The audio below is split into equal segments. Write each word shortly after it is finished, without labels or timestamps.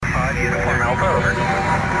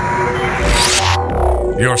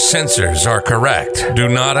Your sensors are correct. Do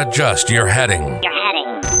not adjust your heading.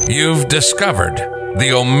 You've discovered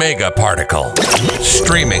the Omega Particle.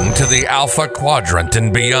 Streaming to the Alpha Quadrant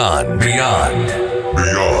and beyond.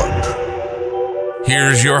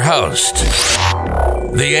 Here's your host,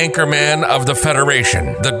 the anchorman of the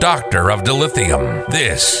Federation, the Doctor of Dilithium.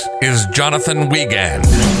 This is Jonathan Wiegand.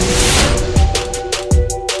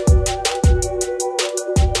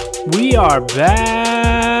 We are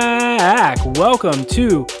back. Welcome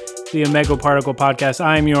to the Omega Particle Podcast.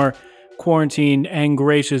 I am your quarantined and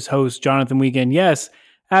gracious host, Jonathan Wiegand. Yes,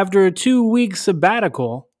 after a 2-week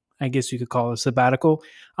sabbatical, I guess you could call it a sabbatical,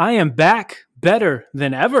 I am back better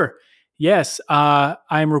than ever. Yes,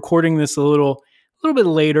 I'm recording this a little bit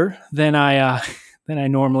later than I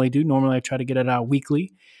normally do. Normally, I try to get it out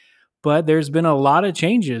weekly, but there's been a lot of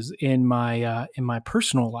changes in my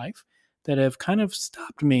personal life that have kind of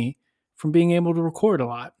stopped me from being able to record a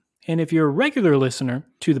lot. And if you're a regular listener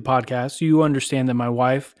to the podcast, you understand that my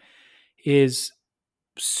wife is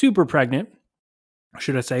super pregnant.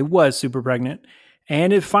 Should I say was super pregnant?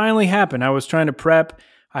 And it finally happened. I was trying to prep.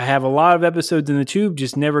 I have a lot of episodes in the tube,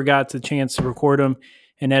 just never got the chance to record them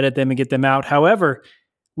and edit them and get them out. However,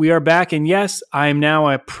 we are back. And yes, I am now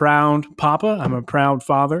a proud papa. I'm a proud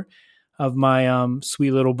father of my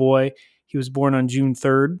sweet little boy. He was born on June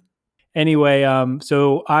 3rd. Anyway,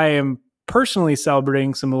 so I am personally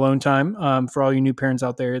celebrating some alone time. For all you new parents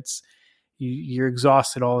out there, you're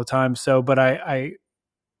exhausted all the time. So, but I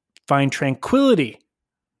find tranquility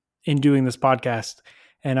in doing this podcast,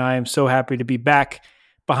 and I am so happy to be back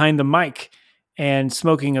behind the mic and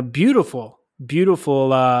smoking a beautiful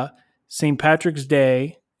St. Patrick's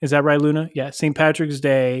Day. Is that right, Luna? Yeah, St. Patrick's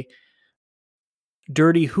Day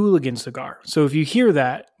Dirty Hooligan cigar. So if you hear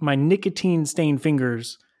that, my nicotine-stained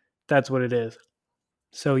fingers, that's what it is.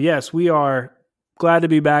 So yes, we are glad to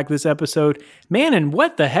be back this episode. Man, and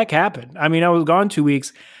what the heck happened? I mean, I was gone 2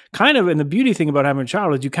 weeks, kind of, and the beauty thing about having a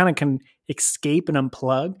child is you kind of can escape and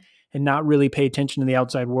unplug and not really pay attention to the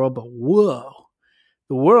outside world, but whoa,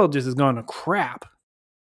 the world just has gone to crap.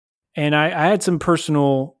 And I had some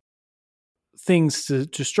personal things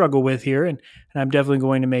to struggle with here, and I'm definitely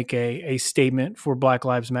going to make a statement for Black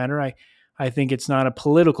Lives Matter. I think it's not a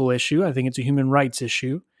political issue. I think it's a human rights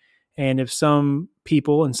issue. And if some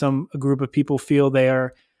people and a group of people feel they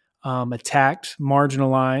are attacked,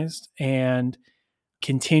 marginalized, and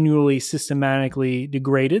continually systematically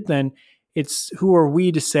degraded, then who are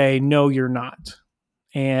we to say, no, you're not?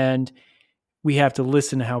 And we have to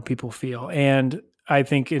listen to how people feel. And I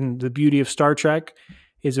think in the beauty of Star Trek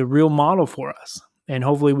is a real model for us. And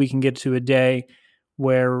hopefully we can get to a day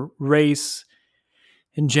where race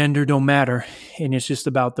and gender don't matter. And it's just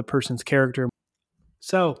about the person's character.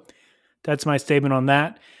 So that's my statement on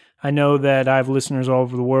that. I know that I have listeners all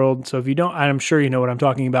over the world. So if you don't, I'm sure you know what I'm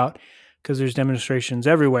talking about because there's demonstrations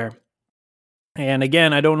everywhere. And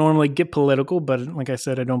again, I don't normally get political, but like I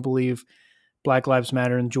said, I don't believe Black Lives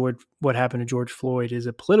Matter and what happened to George Floyd is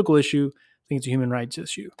a political issue. I think it's a human rights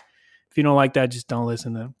issue. If you don't like that, just don't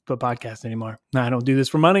listen to the podcast anymore. No, I don't do this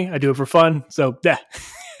for money. I do it for fun. So yeah.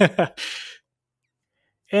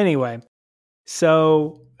 Anyway,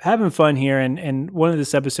 so having fun here. And one of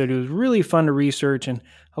this episode, it was really fun to research. And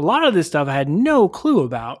a lot of this stuff I had no clue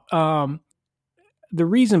about. The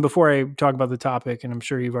reason, before I talk about the topic, and I'm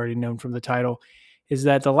sure you've already known from the title, is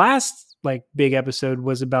that the last big episode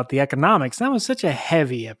was about the economics. That was such a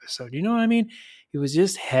heavy episode. You know what I mean? It was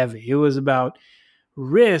just heavy. It was about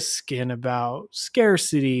risk and about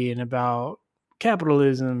scarcity and about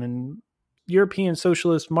capitalism and European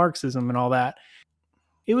socialist Marxism and all that.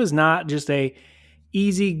 It was not just a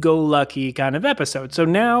easy-go-lucky kind of episode. So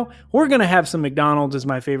now we're going to have some McDonald's, as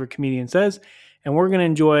my favorite comedian says, and we're going to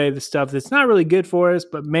enjoy the stuff that's not really good for us,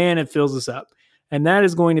 but man, it fills us up. And that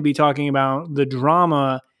is going to be talking about the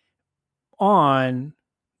drama on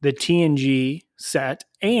the TNG set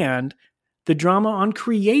and the drama on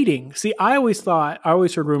creating. See, I always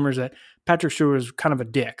heard rumors that Patrick Stewart was kind of a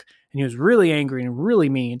dick and he was really angry and really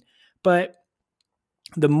mean. But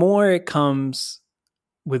the more it comes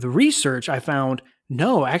with research, I found,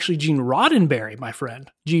 no, actually Gene Roddenberry, my friend,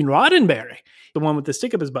 Gene Roddenberry, the one with the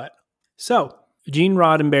stick up his butt. So Gene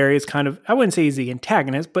Roddenberry is kind of, I wouldn't say he's the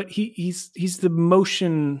antagonist, but he's the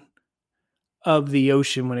motion of the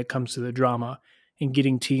ocean when it comes to the drama and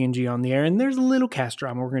getting TNG on the air. And there's a little cast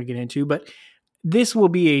drama we're going to get into, but this will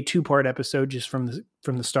be a 2-part episode just from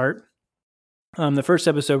the start. The first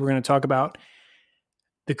episode, we're going to talk about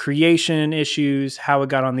the creation issues, how it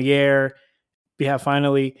got on the air. Yeah,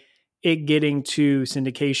 finally it getting to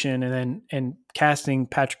syndication and casting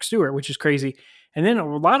Patrick Stewart, which is crazy. And then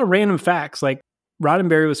a lot of random facts, like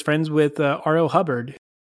Roddenberry was friends with R.L. Hubbard,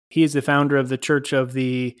 He is the founder of the Church of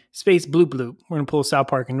the Space Bloop Bloop. We're going to pull South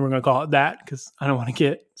Park and we're going to call it that because I don't want to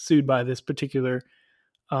get sued by this particular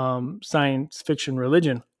science fiction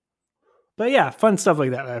religion. But yeah, fun stuff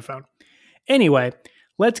like that I found. Anyway,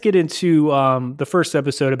 let's get into the first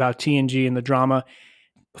episode about TNG and the drama.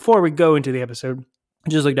 Before we go into the episode, I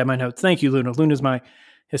just looked at my notes. Thank you, Luna. Luna's my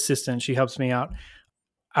assistant. She helps me out.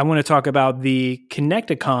 I want to talk about the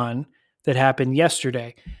Connecticon that happened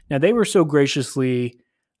yesterday. Now, they were so graciously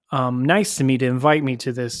nice to me to invite me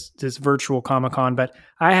to this virtual Comic-Con, but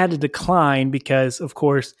I had to decline because, of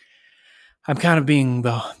course, I'm kind of being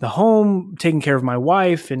the home, taking care of my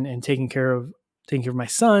wife and taking care of my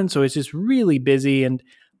son. So it's just really busy. And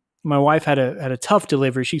my wife had a tough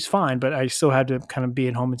delivery. She's fine, but I still had to kind of be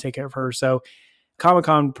at home and take care of her. So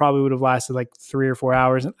Comic-Con probably would have lasted like 3 or 4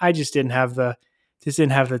 hours. And I just didn't have the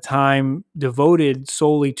time devoted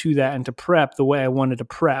solely to that and to prep the way I wanted to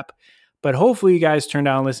prep. But hopefully you guys turned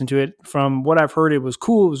out and listened to it. From what I've heard, it was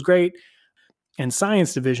cool. It was great. And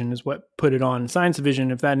Science Division is what put it on. Science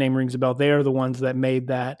Division, if that name rings a bell, they are the ones that made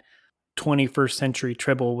that 21st century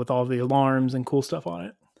Tribble with all the alarms and cool stuff on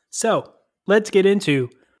it. So let's get into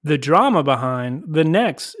the drama behind The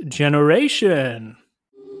Next Generation.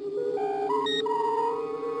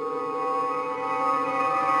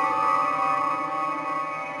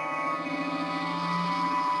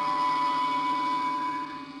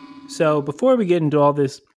 So before we get into all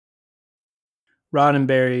this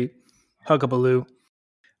Roddenberry huckabaloo,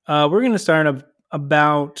 we're going to start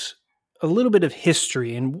about a little bit of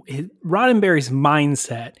history and Roddenberry's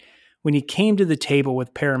mindset when he came to the table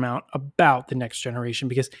with Paramount about The Next Generation,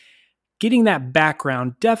 because getting that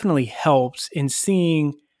background definitely helps in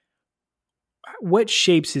seeing what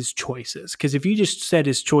shapes his choices. Because if you just said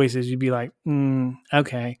his choices, you'd be like,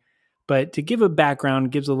 okay. But to give a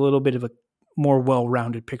background gives a little bit of a more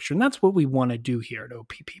well-rounded picture. And that's what we want to do here at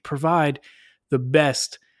OPP. Provide the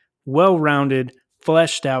best, well-rounded,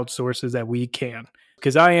 fleshed out sources that we can.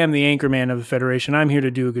 Because I am the anchorman of the Federation. I'm here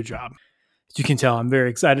to do a good job. As you can tell, I'm very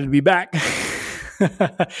excited to be back.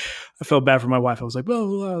 I felt bad for my wife. I was like,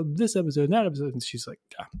 well, this episode, that episode. And she's like,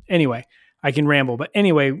 anyway, I can ramble. But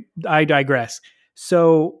anyway, I digress.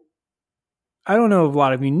 So I don't know if a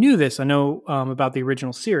lot of you knew this. I know about the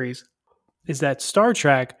original series, is that Star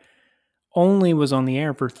Trek only was on the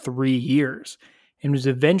air for 3 years and was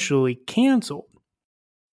eventually canceled.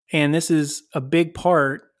 And this is a big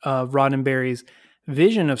part of Roddenberry's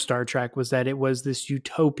vision of Star Trek, was that it was this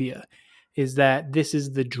utopia, is that this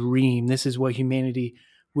is the dream. This is what humanity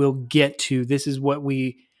will get to. This is what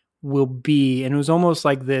we will be. And it was almost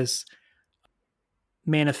like this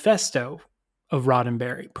manifesto of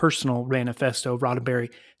Roddenberry, personal manifesto of Roddenberry,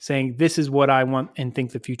 saying this is what I want and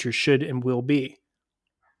think the future should and will be.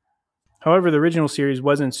 However, the original series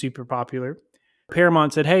wasn't super popular.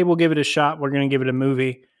 Paramount said, hey, we'll give it a shot. We're going to give it a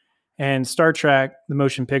movie. And Star Trek, the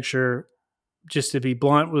motion picture, just to be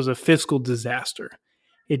blunt, was a fiscal disaster.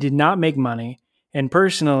 It did not make money. And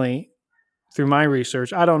personally, through my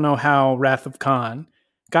research, I don't know how Wrath of Khan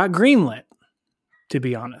got greenlit, to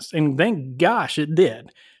be honest. And thank gosh it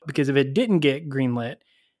did. Because if it didn't get greenlit,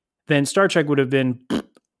 then Star Trek would have been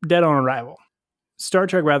dead on arrival. Star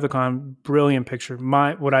Trek Wrath of Khan, brilliant picture.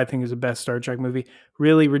 What I think is the best Star Trek movie.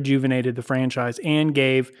 Really rejuvenated the franchise and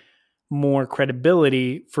gave more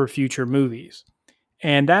credibility for future movies.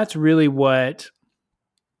 And that's really what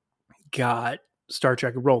got Star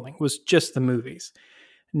Trek rolling, was just the movies.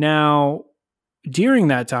 Now, during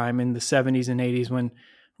that time in the 70s and 80s, when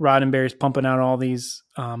Roddenberry's pumping out all these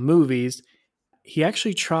movies, he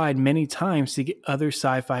actually tried many times to get other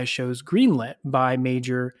sci-fi shows greenlit by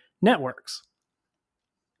major networks,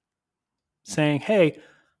 saying, hey,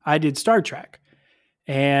 I did Star Trek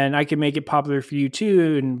and I can make it popular for you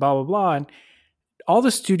too, and blah, blah, blah. And all the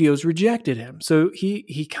studios rejected him. So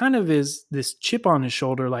he kind of is this chip on his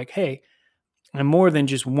shoulder, like, hey, I'm more than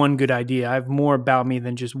just one good idea. I have more about me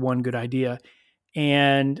than just one good idea.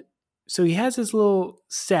 And so he has this little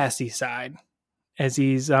sassy side as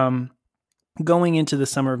he's going into the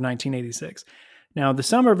summer of 1986. Now, the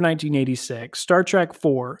summer of 1986, Star Trek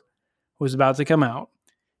 4 was about to come out.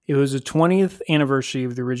 It was the 20th anniversary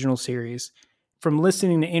of the original series. From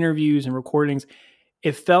listening to interviews and recordings,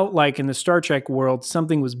 it felt like in the Star Trek world,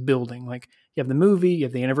 something was building. Like, you have the movie, you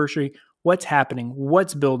have the anniversary. What's happening?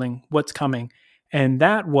 What's building? What's coming? And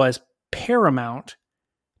that was Paramount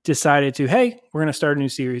decided to, hey, we're going to start a new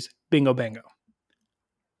series. Bingo, bango.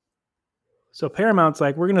 So Paramount's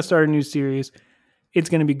like, we're going to start a new series. It's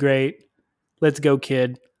going to be great. Let's go,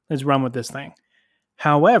 kid. Let's run with this thing.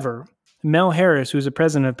 However, Mel Harris, who's the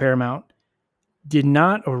president of Paramount, did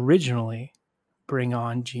not originally bring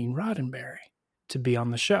on Gene Roddenberry to be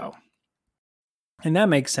on the show. And that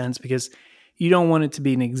makes sense because you don't want it to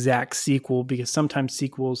be an exact sequel, because sometimes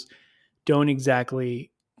sequels don't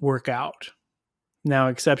exactly work out. Now,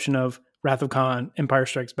 exception of Wrath of Khan, Empire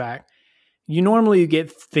Strikes Back. You normally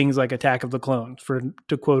get things like Attack of the Clones,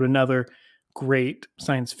 to quote another great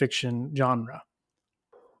science fiction genre.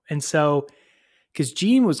 And so, because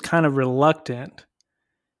Gene was kind of reluctant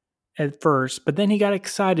at first, but then he got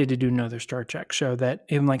excited to do another Star Trek show that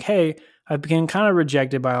I'm like, hey, I've been kind of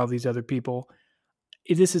rejected by all these other people.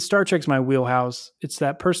 This is Star Trek's my wheelhouse. It's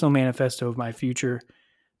that personal manifesto of my future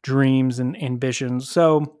dreams and ambitions.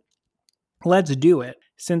 So let's do it.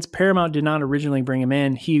 Since Paramount did not originally bring him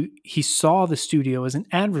in, he saw the studio as an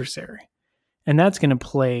adversary. And that's going to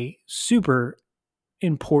play super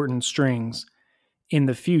important strings in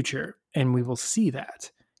the future. And we will see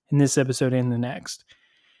that in this episode and the next.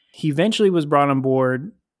 He eventually was brought on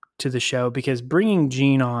board to the show because bringing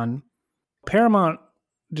Gene on, Paramount,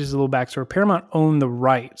 just a little backstory, Paramount owned the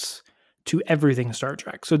rights to everything Star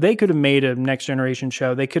Trek. So they could have made a Next Generation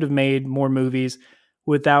show. They could have made more movies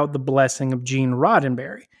without the blessing of Gene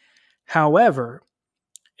Roddenberry. However,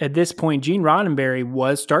 at this point, Gene Roddenberry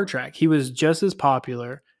was Star Trek. He was just as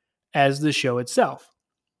popular as the show itself.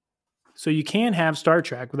 So you can't have Star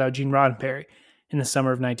Trek without Gene Roddenberry in the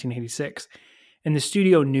summer of 1986. And the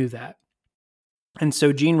studio knew that. And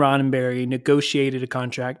so Gene Roddenberry negotiated a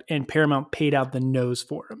contract and Paramount paid out the nose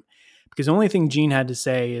for him. Because the only thing Gene had to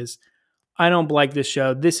say is, I don't like this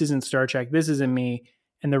show. This isn't Star Trek. This isn't me.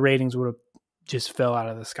 And the ratings would have just fell out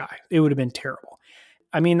of the sky. It would have been terrible.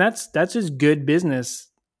 I mean, that's just good business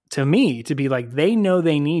to me, to be like, they know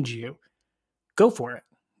they need you. Go for it.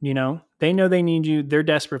 You know, they know they need you. They're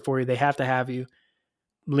desperate for you. They have to have you.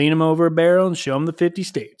 Lean them over a barrel and show them the 50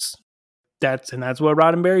 states. That's what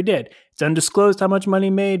Roddenberry did. It's undisclosed how much money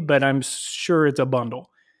he made, but I'm sure it's a bundle.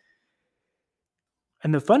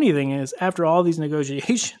 And the funny thing is, after all these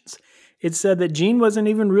negotiations, it said that Gene wasn't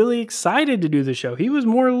even really excited to do the show. He was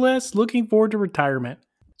more or less looking forward to retirement.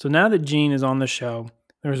 So now that Gene is on the show,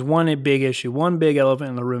 there's one big issue, one big elephant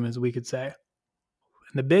in the room, as we could say.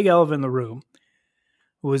 And the big elephant in the room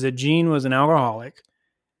was that Gene was an alcoholic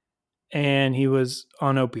and he was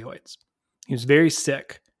on opioids. He was very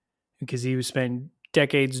sick because he was spent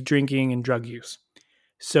decades drinking and drug use.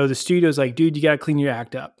 So the studio's like, dude, you got to clean your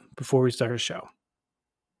act up before we start a show.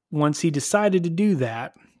 Once he decided to do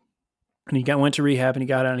that, and he went to rehab and he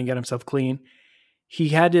got out and he got himself clean, he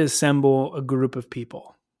had to assemble a group of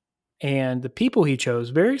people. And the people he chose,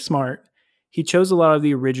 very smart, he chose a lot of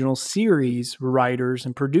the original series writers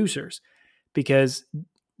and producers. Because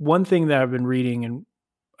one thing that I've been reading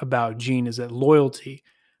about Gene is that loyalty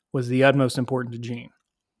was the utmost important to Gene.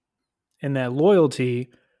 And that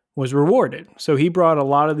loyalty was rewarded. So he brought a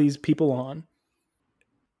lot of these people on.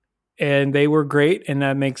 And they were great. And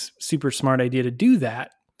that makes super smart idea to do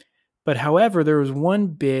that. But however, there was one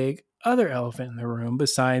big other elephant in the room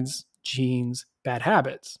besides Gene's bad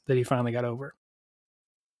habits that he finally got over.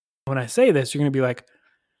 When I say this, you're going to be like,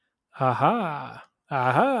 aha,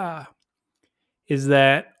 is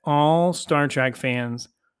that all Star Trek fans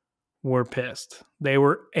were pissed. They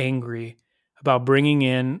were angry about bringing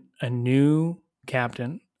in a new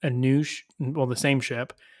captain, the same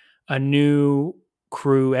ship, a new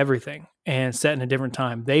crew, everything, and set in a different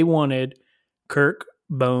time. They wanted Kirk,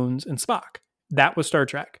 Bones, and Spock. That was Star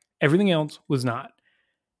Trek. Everything else was not.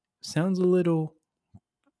 Sounds a little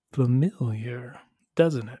familiar,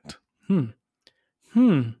 doesn't it?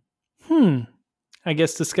 I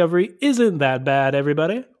guess Discovery isn't that bad,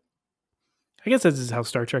 everybody. I guess this is how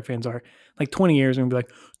Star Trek fans are. Like 20 years, we're going to be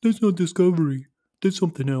like, that's not Discovery. That's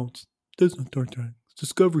something else. That's not Star Trek.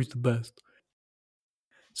 Discovery's the best.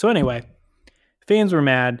 So anyway, fans were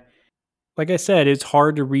mad. Like I said, it's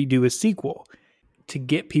hard to redo a sequel, to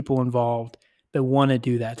get people involved that want to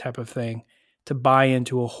do that type of thing, to buy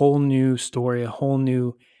into a whole new story, a whole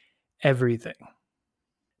new everything.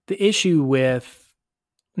 The issue with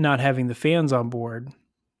not having the fans on board,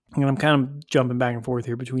 and I'm kind of jumping back and forth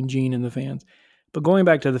here between Gene and the fans, but going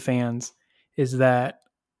back to the fans, is that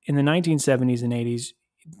in the 1970s and 80s,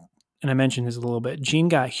 and I mentioned this a little bit, Gene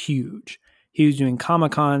got huge. He was doing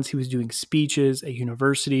Comic-Cons, he was doing speeches at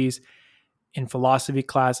universities, in philosophy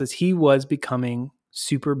classes. He was becoming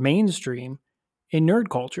super mainstream in nerd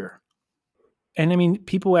culture. And I mean,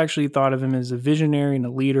 people actually thought of him as a visionary and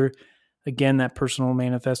a leader. Again, that personal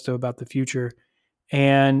manifesto about the future.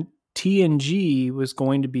 And TNG was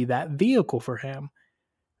going to be that vehicle for him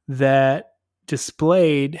that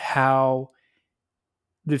displayed how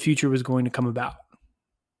the future was going to come about.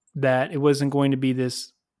 That it wasn't going to be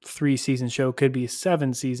this 3-season show, it could be a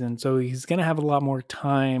 7-season. So he's going to have a lot more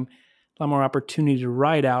time, a lot more opportunity to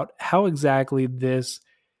write out how exactly this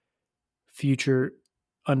future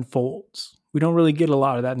unfolds. We don't really get a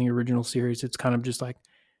lot of that in the original series. It's kind of just like,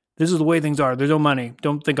 this is the way things are. There's no money.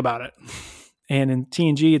 Don't think about it. And in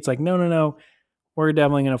TNG, it's like, no. We're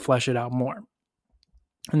definitely going to flesh it out more.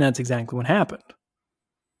 And that's exactly what happened.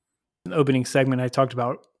 In the opening segment, I talked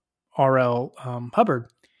about R.L.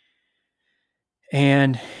 Hubbard.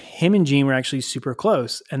 And him and Gene were actually super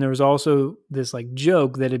close. And there was also this like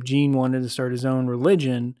joke that if Gene wanted to start his own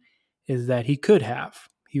religion, is that he could have.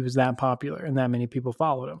 He was that popular and that many people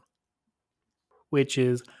followed him, which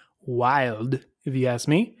is wild, if you ask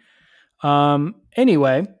me.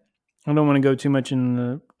 Anyway, I don't want to go too much in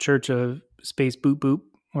the church of space boop boop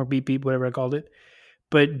or beep beep, whatever I called it.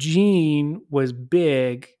 But Gene was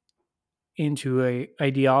big into an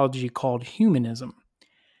ideology called humanism.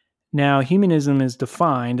 Now, humanism is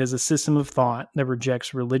defined as a system of thought that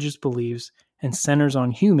rejects religious beliefs and centers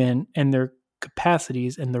on human and their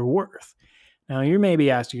capacities and their worth. Now, you may be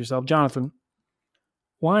asking yourself, Jonathan,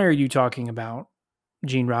 why are you talking about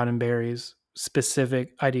Gene Roddenberry's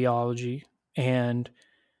specific ideology and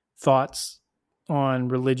thoughts on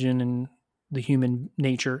religion and the human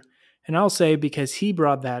nature? And I'll say because he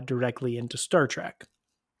brought that directly into Star Trek.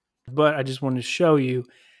 But I just wanted to show you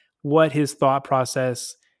what his thought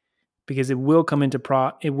process, because it will come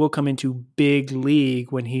into big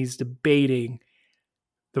league when he's debating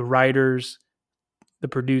the writers, the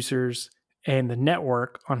producers, and the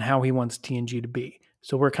network on how he wants TNG to be.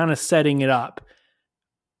 So we're kind of setting it up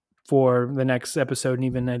for the next episode and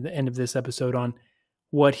even at the end of this episode on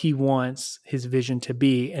what he wants his vision to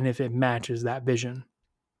be and if it matches that vision.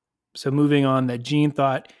 So moving on, that Gene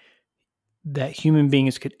thought that human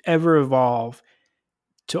beings could ever evolve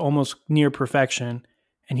to almost near perfection,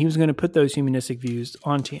 and he was going to put those humanistic views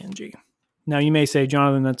on TNG. Now, you may say,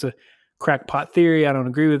 Jonathan, that's a crackpot theory. I don't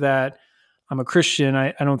agree with that. I'm a Christian.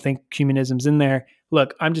 I don't think humanism's in there.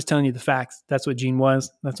 Look, I'm just telling you the facts. That's what Gene was.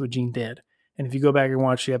 That's what Gene did. And if you go back and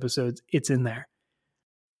watch the episodes, it's in there.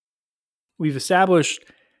 We've established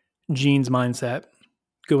Gene's mindset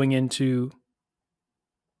going into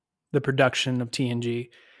the production of TNG.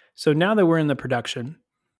 So now that we're in the production,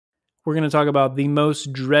 we're going to talk about the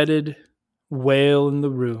most dreaded whale in the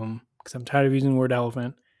room, because I'm tired of using the word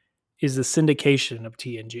elephant, is the syndication of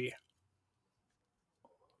TNG.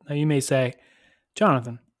 Now you may say,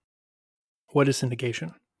 Jonathan, what is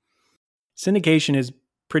syndication? Syndication is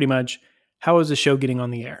pretty much, how is the show getting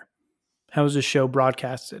on the air? How is the show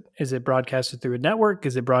broadcasted? Is it broadcasted through a network?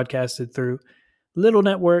 Is it broadcasted through little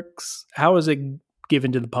networks? How is it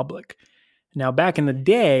given to the public? Now, back in the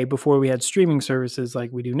day, before we had streaming services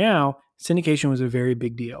like we do now, syndication was a very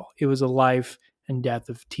big deal. It was a life and death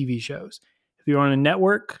of TV shows. If you were on a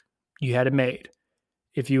network, you had it made.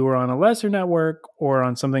 If you were on a lesser network or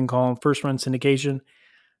on something called first-run syndication,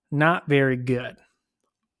 not very good.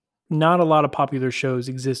 Not a lot of popular shows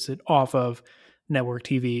existed off of network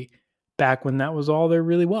TV back when that was all there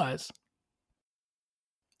really was.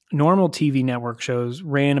 Normal TV network shows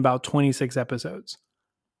ran about 26 episodes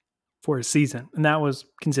for a season, and that was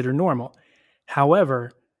considered normal.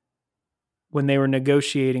 However, when they were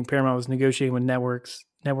negotiating, Paramount was negotiating with networks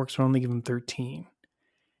were only given 13.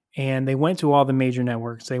 And they went to all the major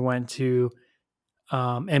networks. They went to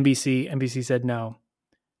NBC. NBC said no.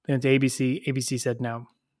 They went to ABC. ABC said no.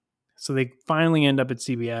 So they finally end up at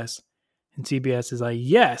CBS. And CBS is like,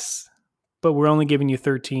 yes, but we're only giving you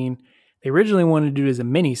 13. They originally wanted to do it as a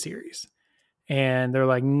mini-series. And they're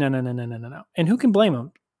like, no. And who can blame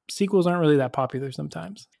them? Sequels aren't really that popular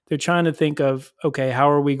sometimes. They're trying to think of, okay, how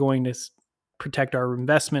are we going to protect our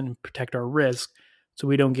investment and protect our risk so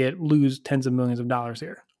we don't lose tens of millions of dollars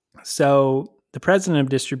here. So the president of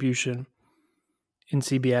distribution in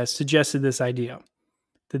CBS suggested this idea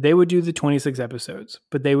that they would do the 26 episodes,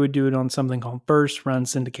 but they would do it on something called first-run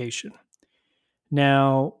syndication.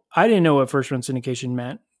 Now, I didn't know what first-run syndication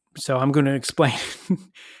meant, so I'm going to explain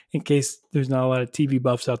in case there's not a lot of TV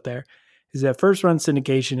buffs out there, is that first-run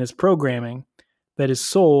syndication is programming that is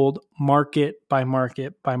sold market by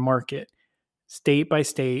market by market, state by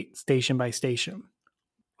state, station by station.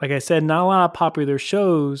 Like I said, not a lot of popular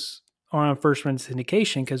shows are on first-run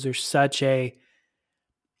syndication because there's such a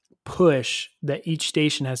push that each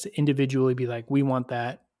station has to individually be like, we want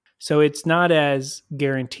that. So it's not as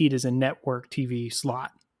guaranteed as a network TV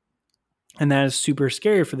slot. And that is super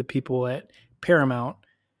scary for the people at Paramount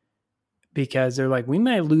because they're like, we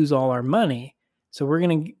might lose all our money. So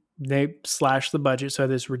they slash the budget. So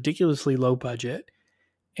this ridiculously low budget.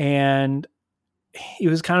 And it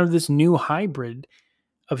was kind of this new hybrid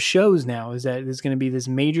of shows now, is that there's going to be this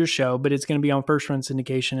major show, but it's going to be on first run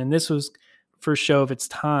syndication. And this was first show of its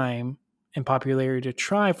time and popularity to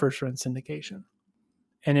try first run syndication.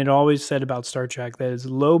 And it always said about Star Trek that it's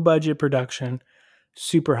low budget production,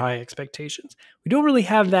 super high expectations. We don't really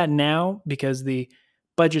have that now because the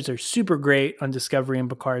budgets are super great on Discovery and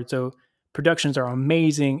Picard. So productions are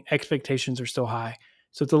amazing. Expectations are still high.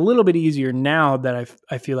 So it's a little bit easier now that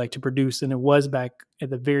I feel like to produce than it was back at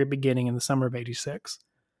the very beginning in the summer of 86.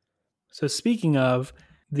 So speaking of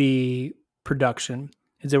the production,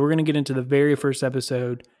 is that we're going to get into the very first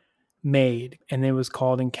episode made, and it was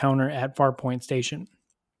called Encounter at Farpoint Station.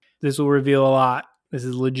 This will reveal a lot. This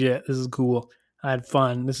is legit. This is cool. I had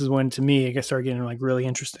fun. This is when, to me, it started getting like really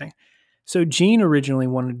interesting. So Gene originally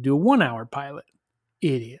wanted to do a 1 hour pilot.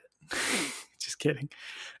 Idiot. Just kidding.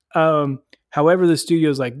 However, the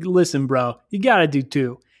studio's like, listen, bro, you got to do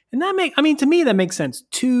 2. And to me, that makes sense.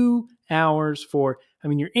 2 hours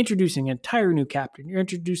you're introducing an entire new captain. You're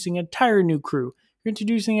introducing an entire new crew. You're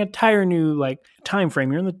introducing an entire new time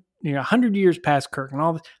frame. You're in the 100 years past Kirk and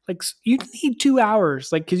all this. Like, you need 2 hours,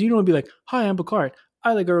 because you don't want to be like, hi, I'm Picard.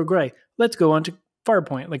 I like Earl Grey. Let's go on to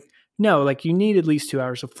Farpoint. No, you need at least 2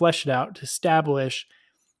 hours to flesh it out, to establish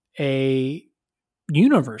a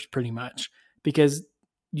universe pretty much, because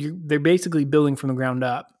they're basically building from the ground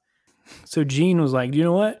up. So Gene was like, you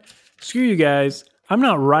know what? Screw you guys. I'm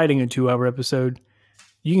not writing a 2 hour episode.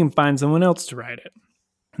 You can find someone else to write it.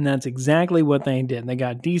 And that's exactly what they did. They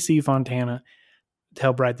got DC Fontana to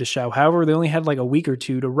help write the show. However, they only had a week or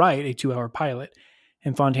two to write a 2 hour pilot.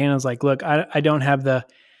 And Fontana's like, look, I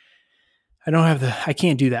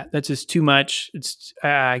can't do that. That's just too much.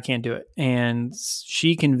 I can't do it. And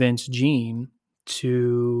she convinced Gene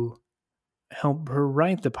to help her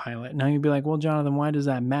write the pilot. Now you'd be like, well, Jonathan, why does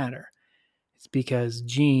that matter? It's because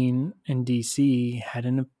Gene and DC had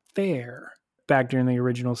an affair back during the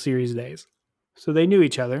original series days. So they knew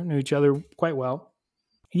each other quite well.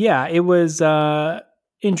 Yeah, it was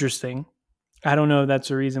interesting. I don't know if that's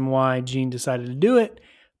the reason why Gene decided to do it,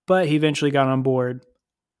 but he eventually got on board.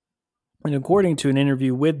 And according to an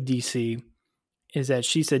interview with DC, is that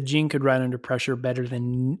she said Gene could write under pressure better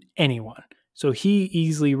than anyone. So he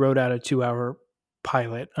easily wrote out a 2 hour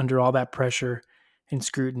pilot under all that pressure and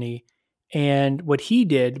scrutiny. And what he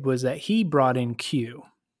did was that he brought in Q.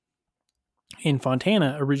 And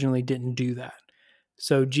Fontana originally didn't do that.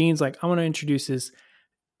 So Gene's like, I want to introduce this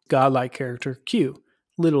godlike character, Q,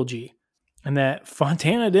 little g. And that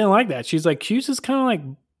Fontana didn't like that. She's like, Q's just kind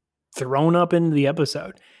of thrown up into the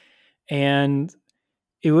episode. And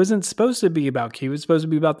it wasn't supposed to be about Q. It was supposed to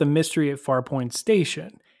be about the mystery at Farpoint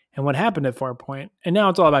Station and what happened at Farpoint. And now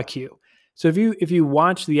it's all about Q. So if you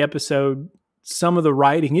watch the episode, some of the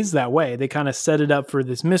writing is that way. They kind of set it up for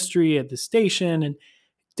this mystery at the station and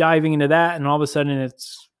diving into that. And all of a sudden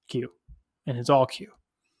it's Q. And it's all Q.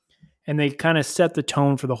 And they kind of set the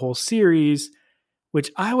tone for the whole series,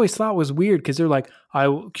 which I always thought was weird because they're like,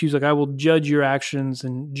 Q's like, I will judge your actions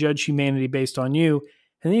and judge humanity based on you.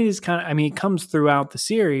 And then he just it comes throughout the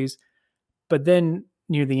series, but then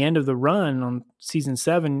near the end of the run on season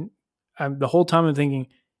 7, the whole time I'm thinking,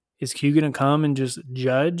 is Q going to come and just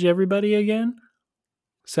judge everybody again?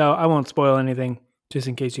 So I won't spoil anything just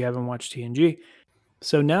in case you haven't watched TNG.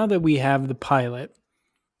 So now that we have the pilot,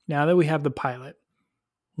 now that we have the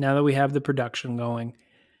production going,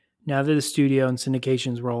 now that the studio and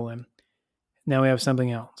syndication's rolling, now we have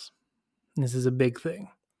something else. And this is a big thing.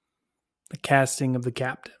 The casting of the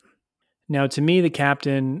captain. Now, to me, the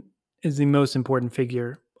captain is the most important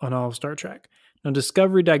figure on all of Star Trek. Now,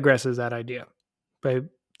 Discovery digresses that idea by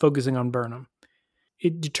focusing on Burnham.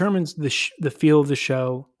 It determines the feel of the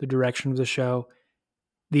show, the direction of the show,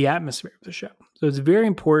 the atmosphere of the show. So it's very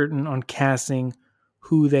important on casting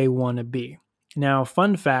who they want to be. Now,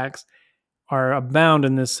 fun facts are abound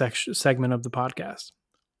in this segment of the podcast.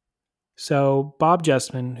 So Bob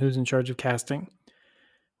Justman, who's in charge of casting,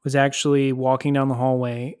 was actually walking down the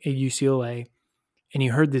hallway at UCLA, and he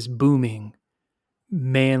heard this booming,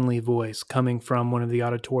 manly voice coming from one of the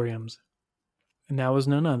auditoriums. And that was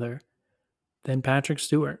none other than Patrick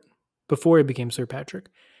Stewart. Before he became Sir Patrick,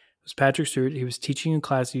 it was Patrick Stewart. He was teaching a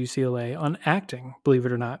class at UCLA on acting, believe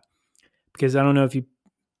it or not. Because I don't know if you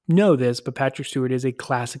know this, but Patrick Stewart is a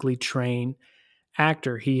classically trained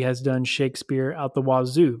actor. He has done Shakespeare out the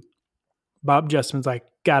wazoo. Bob Justman's like,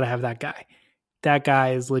 gotta have that guy. That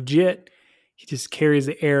guy is legit. He just carries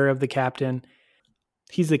the air of the captain.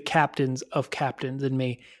 He's the captains of captains in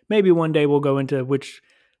me. Maybe one day we'll go into which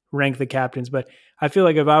rank the captains, but I feel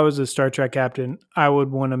like if I was a Star Trek captain, I would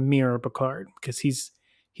want to mirror Picard because he's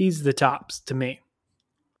the tops to me.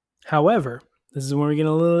 However, this is where we get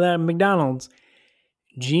a little of that McDonald's.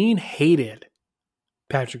 Gene hated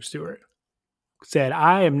Patrick Stewart. Said,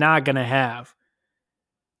 I am not going to have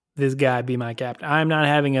this guy be my captain. I'm not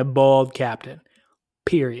having a bald captain,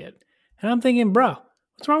 period. And I'm thinking, bro,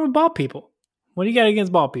 what's wrong with bald people? What do you got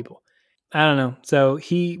against bald people? I don't know. So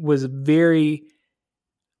he was very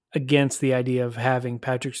against the idea of having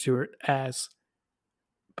Patrick Stewart as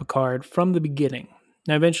Picard from the beginning.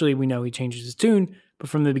 Now, eventually we know he changes his tune, but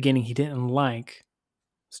from the beginning he didn't like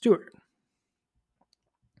Stewart.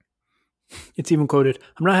 It's even quoted,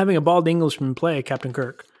 I'm not having a bald Englishman play Captain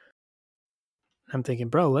Kirk. I'm thinking,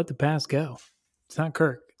 bro, let the past go. It's not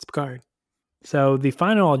Kirk, it's Picard. So the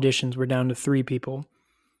final auditions were down to 3 people.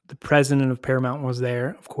 The president of Paramount was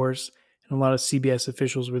there, of course, and a lot of CBS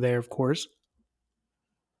officials were there, of course.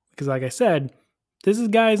 Because like I said, this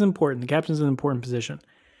guy is important. The captain's an important position.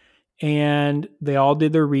 And they all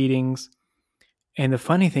did their readings. And the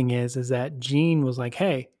funny thing is that Gene was like,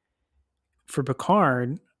 hey, for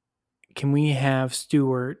Picard, can we have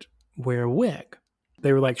Stewart wear a wig?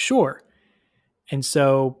 They were like, sure. And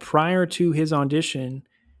so prior to his audition,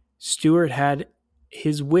 Stewart had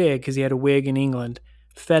his wig, because he had a wig in England,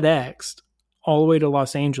 FedExed all the way to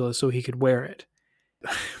Los Angeles so he could wear it.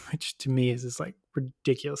 Which to me is just like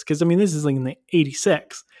ridiculous. Because I mean, this is like in the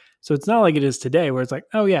 86. So it's not like it is today where it's like,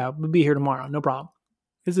 oh yeah, we'll be here tomorrow. No problem.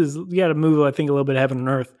 You got to move, I think, a little bit of heaven and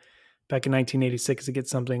earth back in 1986 to get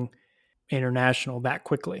something international that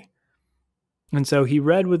quickly. And so he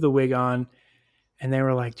read with the wig on, and they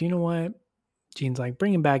were like, do you know what? Gene's like,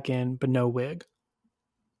 bring him back in, but no wig.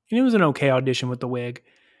 And it was an okay audition with the wig.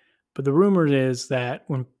 But the rumor is that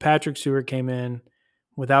when Patrick Stewart came in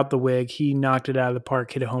without the wig, he knocked it out of the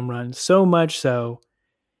park, hit a home run. So much so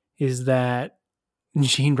is that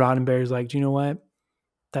Gene Roddenberry is like, do you know what?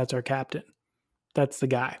 That's our captain. That's the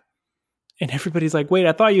guy. And everybody's like, wait,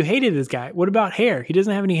 I thought you hated this guy. What about hair? He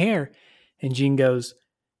doesn't have any hair. And Gene goes,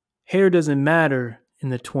 hair doesn't matter in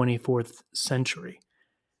the 24th century.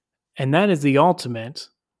 And that is the ultimate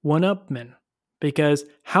one-upman. Because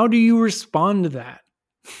how do you respond to that?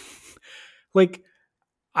 Like,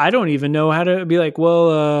 I don't even know how to be like, well,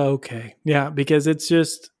 okay. Yeah, because it's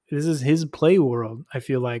just, this is his play world, I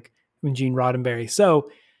feel like, when Gene Roddenberry. So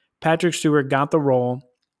Patrick Stewart got the role.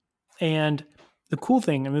 And the cool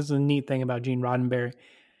thing, and this is a neat thing about Gene Roddenberry,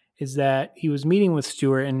 is that he was meeting with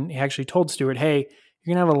Stewart and he actually told Stewart, hey,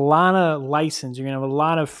 you're going to have a lot of license. You're going to have a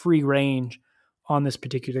lot of free range on this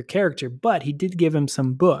particular character. But he did give him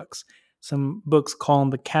some books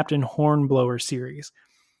called the Captain Hornblower series.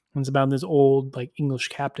 It's about this old like English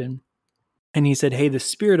captain. And he said, hey, the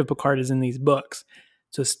spirit of Picard is in these books.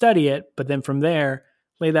 So study it, but then from there,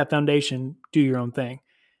 lay that foundation, do your own thing.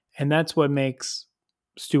 And that's what makes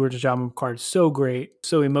Stewart's job on Picard so great,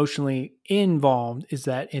 so emotionally involved, is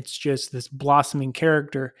that it's just this blossoming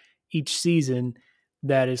character each season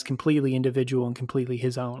that is completely individual and completely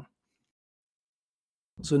his own.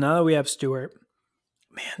 So now that we have Stewart,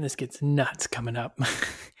 man, this gets nuts coming up.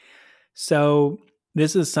 So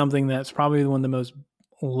this is something that's probably one of the most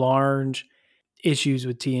large issues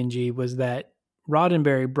with TNG, was that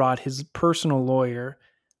Roddenberry brought his personal lawyer,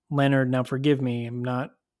 Leonard, now forgive me, I'm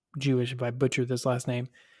not Jewish if I butcher this last name,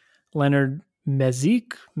 Leonard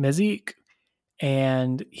Mezik,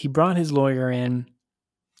 and he brought his lawyer in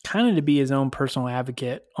kind of to be his own personal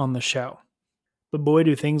advocate on the show. But boy,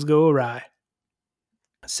 do things go awry.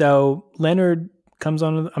 So Leonard comes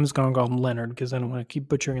on, I'm just going to call him Leonard because I don't want to keep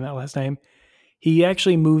butchering that last name. He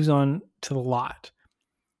actually moves on to the lot,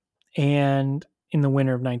 and in the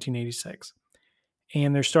winter of 1986.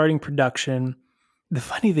 And they're starting production. The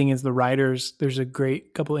funny thing is the writers, there's a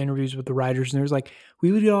great couple of interviews with the writers, and there's like,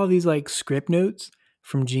 we would get all these like script notes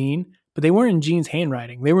from Gene, but they weren't in Gene's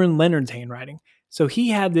handwriting. They were in Leonard's handwriting. So he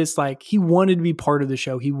had this like, he wanted to be part of the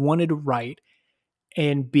show. He wanted to write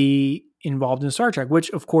and be involved in Star Trek, which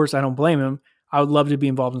of course I don't blame him. I would love to be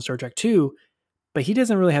involved in Star Trek too, but he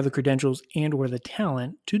doesn't really have the credentials and or the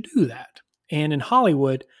talent to do that. And in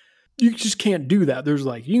Hollywood, you just can't do that. There's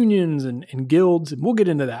like unions and guilds, and we'll get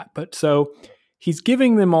into that. But so he's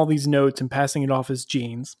giving them all these notes and passing it off as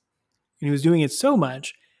Gene's. And he was doing it so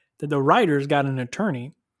much that the writers got an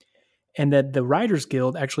attorney, and that the Writers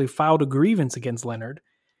Guild actually filed a grievance against Leonard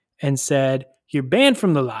and said, you're banned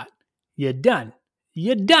from the lot. You're done.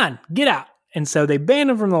 You're done. Get out. And so they banned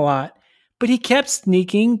him from the lot, but he kept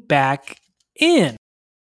sneaking back in.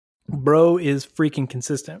 Bro is freaking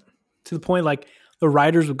consistent to the point like the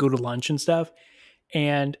writers would go to lunch and stuff,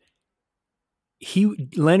 and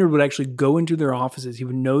Leonard would actually go into their offices. He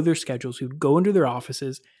would know their schedules. He would go into their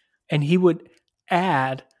offices, and he would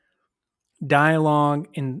add dialogue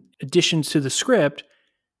and additions to the script,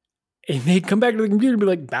 and they'd come back to the computer and be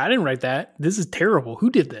like, I didn't write that. This is terrible.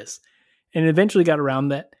 Who did this? And it eventually got around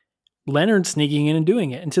that Leonard sneaking in and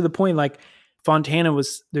doing it. And to the point, like, Fontana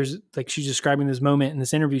she's describing this moment in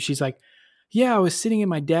this interview. She's like, yeah, I was sitting at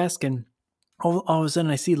my desk and all of a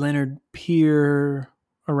sudden I see Leonard peer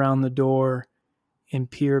around the door and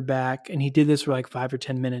peer back. And he did this for like 5 or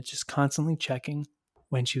 10 minutes, just constantly checking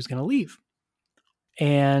when she was going to leave.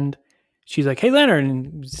 And she's like, hey, Leonard,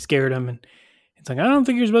 and scared him. And it's like, I don't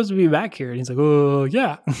think you're supposed to be back here. And he's like, oh,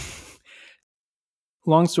 yeah.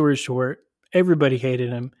 Long story short, everybody hated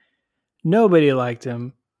him. Nobody liked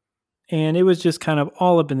him. And it was just kind of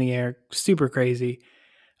all up in the air, super crazy.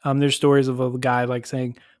 There's stories of a guy like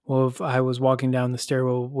saying, well, if I was walking down the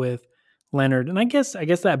stairwell with Leonard, and I guess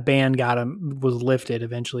that ban was lifted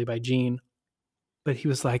eventually by Gene. But he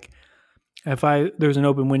was like, there's an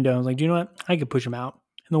open window, I was like, do you know what? I could push him out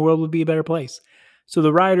and the world would be a better place. So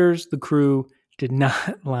the writers, the crew did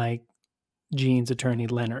not like Gene's attorney,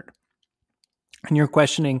 Leonard. And you're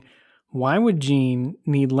questioning, why would Gene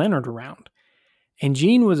need Leonard around? And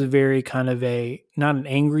Gene was a very kind of not an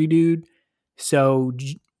angry dude. So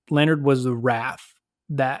Leonard was the wrath,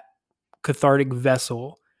 that cathartic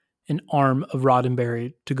vessel, an arm of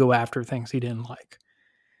Roddenberry to go after things he didn't like.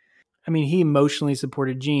 I mean, he emotionally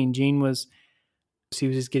supported Gene. He was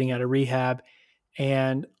just getting out of rehab,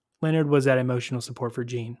 and Leonard was that emotional support for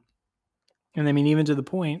Gene. And I mean, even to the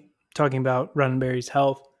point, talking about Roddenberry's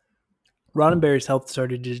health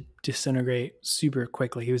started to disintegrate super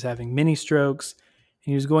quickly. He was having mini strokes,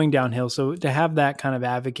 and he was going downhill. So to have that kind of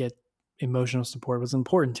advocate emotional support was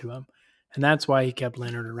important to him. And that's why he kept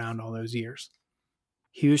Leonard around all those years.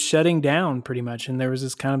 He was shutting down pretty much, and there was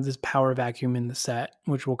this power vacuum in the set,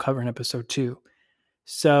 which we'll cover in episode 2.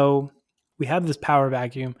 So we have this power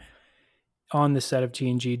vacuum on the set of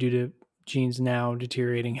TNG due to Gene's now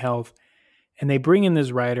deteriorating health. And they bring in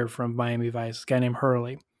this writer from Miami Vice, this guy named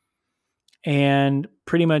Hurley. And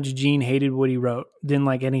pretty much Gene hated what he wrote, didn't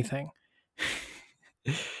like anything.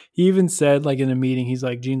 He even said, like in a meeting,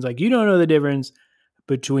 Gene's like, you don't know the difference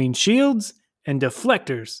between shields and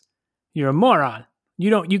deflectors. You're a moron.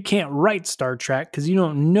 You can't write Star Trek because you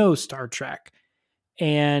don't know Star Trek.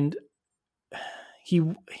 And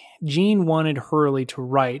Gene wanted Hurley to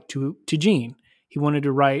write to Gene. He wanted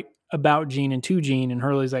to write about Gene and to Gene, and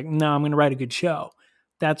Hurley's like, no, I'm going to write a good show.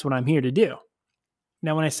 That's what I'm here to do.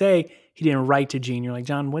 Now, when I say he didn't write to Gene, you're like,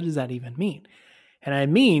 John, what does that even mean? And it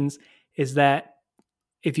means is that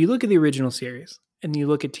if you look at the original series and you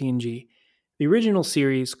look at TNG, the original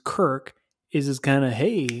series, Kirk is this kind of,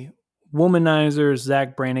 hey, womanizer,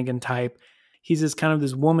 Zach Brannigan type. He's this kind of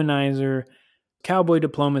this womanizer, cowboy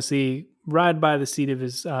diplomacy, ride by the seat of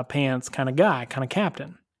his pants kind of guy, kind of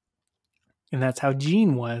captain. And that's how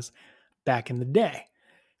Gene was back in the day.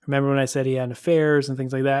 Remember when I said he had affairs and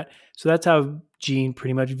things like that? So that's how Gene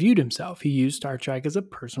pretty much viewed himself. He used Star Trek as a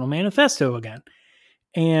personal manifesto again.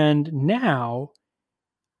 And now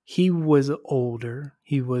he was older.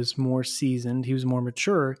 He was more seasoned. He was more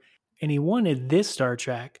mature. And he wanted this Star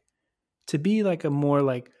Trek to be like a more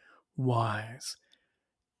like wise,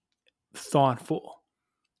 thoughtful,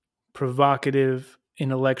 provocative,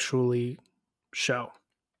 intellectually show.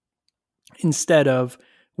 Instead of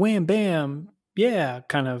wham, bam, yeah,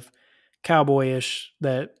 kind of cowboyish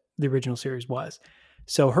that the original series was.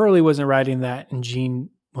 So Hurley wasn't writing that, and Gene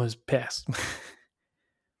was pissed.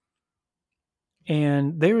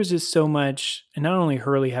 And there was just so much, and not only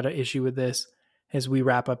Hurley had an issue with this as we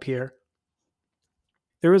wrap up here,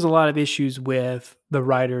 there was a lot of issues with the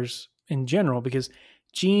writers in general, because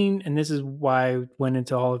Gene, and this is why I went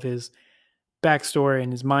into all of his backstory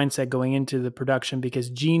and his mindset going into the production, because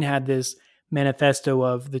Gene had this manifesto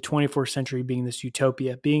of the 24th century being this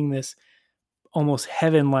utopia, being this almost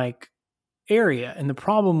heaven-like area. And the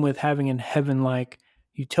problem with having a heaven-like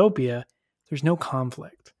utopia, there's no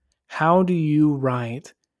conflict. How do you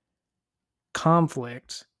write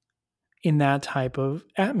conflict in that type of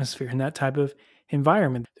atmosphere, in that type of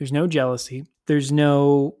environment? There's no jealousy. There's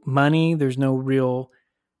no money. There's no real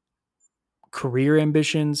career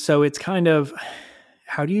ambitions. So it's kind of,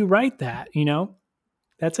 how do you write that? You know,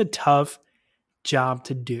 that's a tough job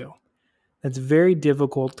to do. That's very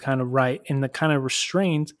difficult to kind of write, and the kind of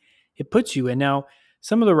restraints it puts you in. Now,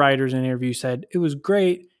 some of the writers in the interview said it was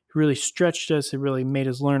great. It really stretched us. It really made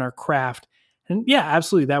us learn our craft. And yeah,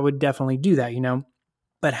 absolutely. That would definitely do that, you know.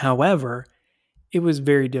 But however, it was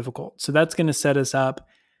very difficult. So that's going to set us up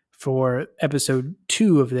for episode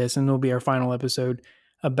 2 of this, and it'll be our final episode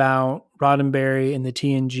about Roddenberry and the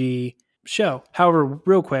TNG show. However,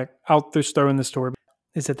 real quick, I'll just throw in the story,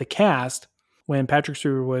 is that the cast, when Patrick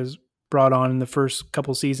Stewart was brought on in the first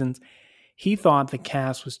couple seasons, he thought the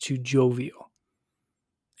cast was too jovial.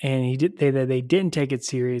 And they didn't take it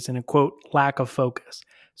serious, and a quote, lack of focus.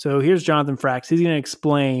 So here's Jonathan Frakes. He's going to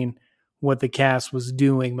explain what the cast was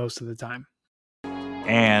doing most of the time.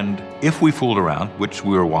 And if we fooled around, which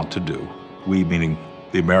we were wont to do, we meaning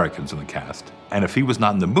the Americans in the cast, and if he was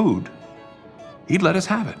not in the mood, he'd let us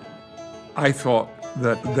have it. I thought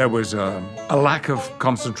that there was a lack of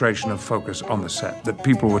concentration of focus on the set, that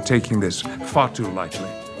people were taking this far too lightly.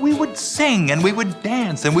 We would sing and we would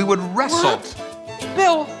dance and we would wrestle. What?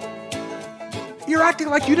 Bill, you're acting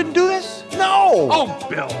like you didn't do this? No! Oh,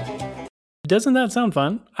 Bill! Doesn't that sound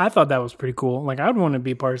fun? I thought that was pretty cool. Like, I would want to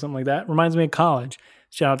be part of something like that. Reminds me of college.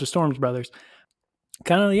 Shout out to Storms Brothers.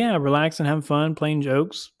 Kind of, yeah, relaxing, having fun, playing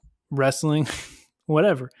jokes, wrestling,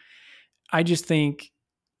 whatever. I just think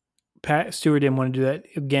Pat Stewart didn't want to do that.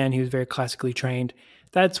 Again, he was very classically trained.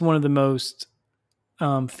 That's one of the most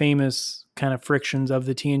famous kind of frictions of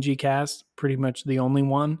the TNG cast, pretty much the only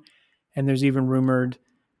one. And there's even rumored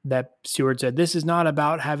that Stewart said, "This is not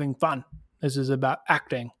about having fun. This is about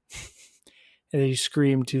acting." And he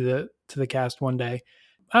screamed to the cast one day.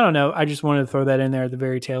 I don't know. I just wanted to throw that in there at the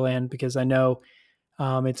very tail end because I know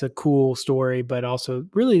it's a cool story, but also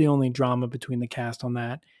really the only drama between the cast on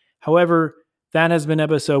that. However, that has been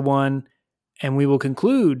episode 1, and we will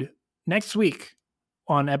conclude next week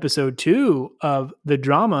on episode 2 of the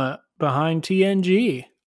drama behind TNG.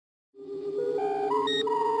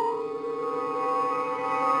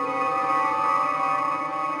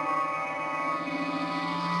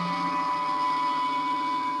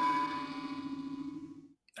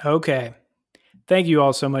 Okay. Thank you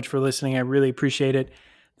all so much for listening. I really appreciate it.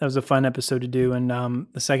 That was a fun episode to do, and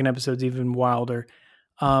the second episode's even wilder.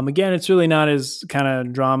 Again, it's really not as kind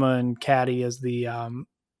of drama and catty as the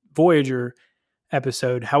Voyager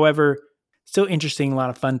episode. However, still interesting, a lot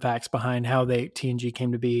of fun facts behind how TNG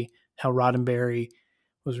came to be, how Roddenberry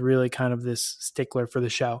was really kind of this stickler for the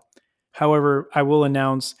show. However, I will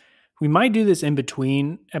announce we might do this in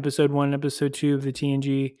between episode 1 and episode 2 of the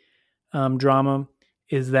TNG drama,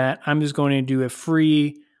 is that I'm just going to do a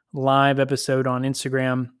free live episode on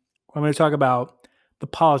Instagram. I'm going to talk about the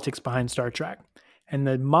politics behind Star Trek and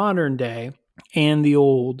the modern day and the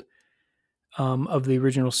old of the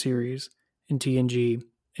original series in TNG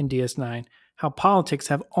and DS9, how politics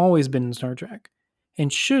have always been in Star Trek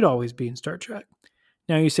and should always be in Star Trek.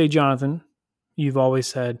 Now you say, Jonathan, you've always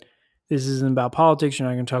said this isn't about politics. You're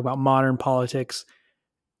not going to talk about modern politics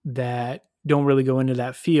that don't really go into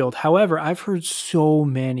that field. However, I've heard so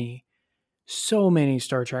many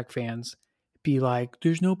Star Trek fans be like,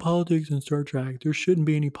 there's no politics in Star Trek. There shouldn't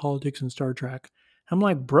be any politics in Star Trek. I'm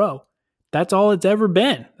like, bro, that's all it's ever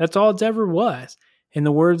been. That's all it's ever was. In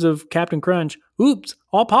the words of Captain Crunch, oops,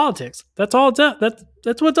 all politics. That's all it's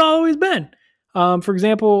that's what's always been. For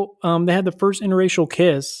example, they had the first interracial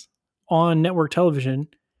kiss on network television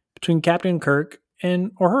between Captain Kirk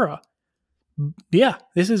and Uhura. Yeah,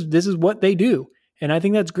 this is what they do. And I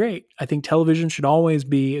think that's great. I think television should always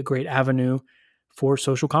be a great avenue for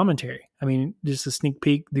social commentary. I mean, just a sneak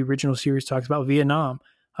peek, the original series talks about Vietnam,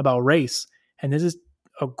 about race. And this is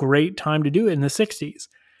a great time to do it in the 60s.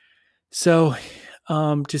 So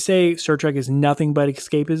to say Star Trek is nothing but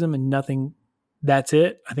escapism and nothing, that's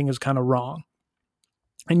it, I think is kind of wrong.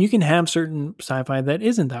 And you can have certain sci-fi that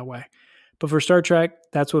isn't that way. But for Star Trek,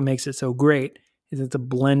 that's what makes it so great, is it's a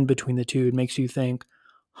blend between the two. It makes you think,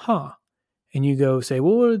 huh. And you go say,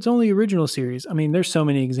 well, it's only original series. I mean, there's so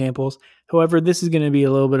many examples. However, this is going to be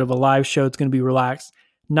a little bit of a live show. It's going to be relaxed,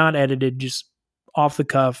 not edited, just off the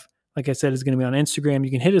cuff. Like I said, it's going to be on Instagram.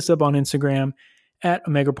 You can hit us up on Instagram at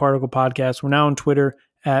Omega Particle Podcast. We're now on Twitter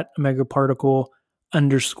at Omega Particle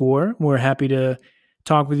 _ We're happy to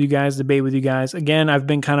talk with you guys, debate with you guys. Again, I've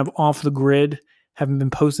been kind of off the grid, haven't been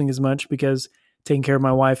posting as much because taking care of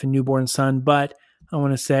my wife and newborn son. But I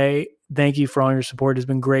want to say thank you for all your support. It's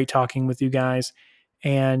been great talking with you guys.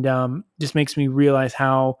 And just makes me realize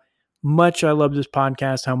how much I love this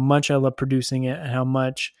podcast, how much I love producing it, and how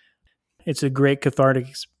much it's a great cathartic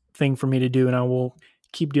thing for me to do. And I will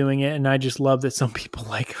keep doing it. And I just love that some people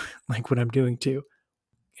like what I'm doing too.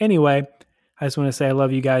 Anyway, I just want to say I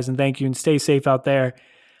love you guys and thank you, and stay safe out there.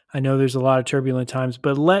 I know there's a lot of turbulent times,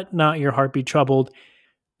 but let not your heart be troubled.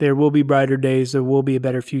 There will be brighter days. There will be a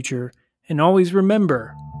better future. And always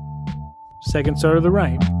remember, second star to the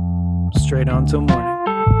right, straight on till morning.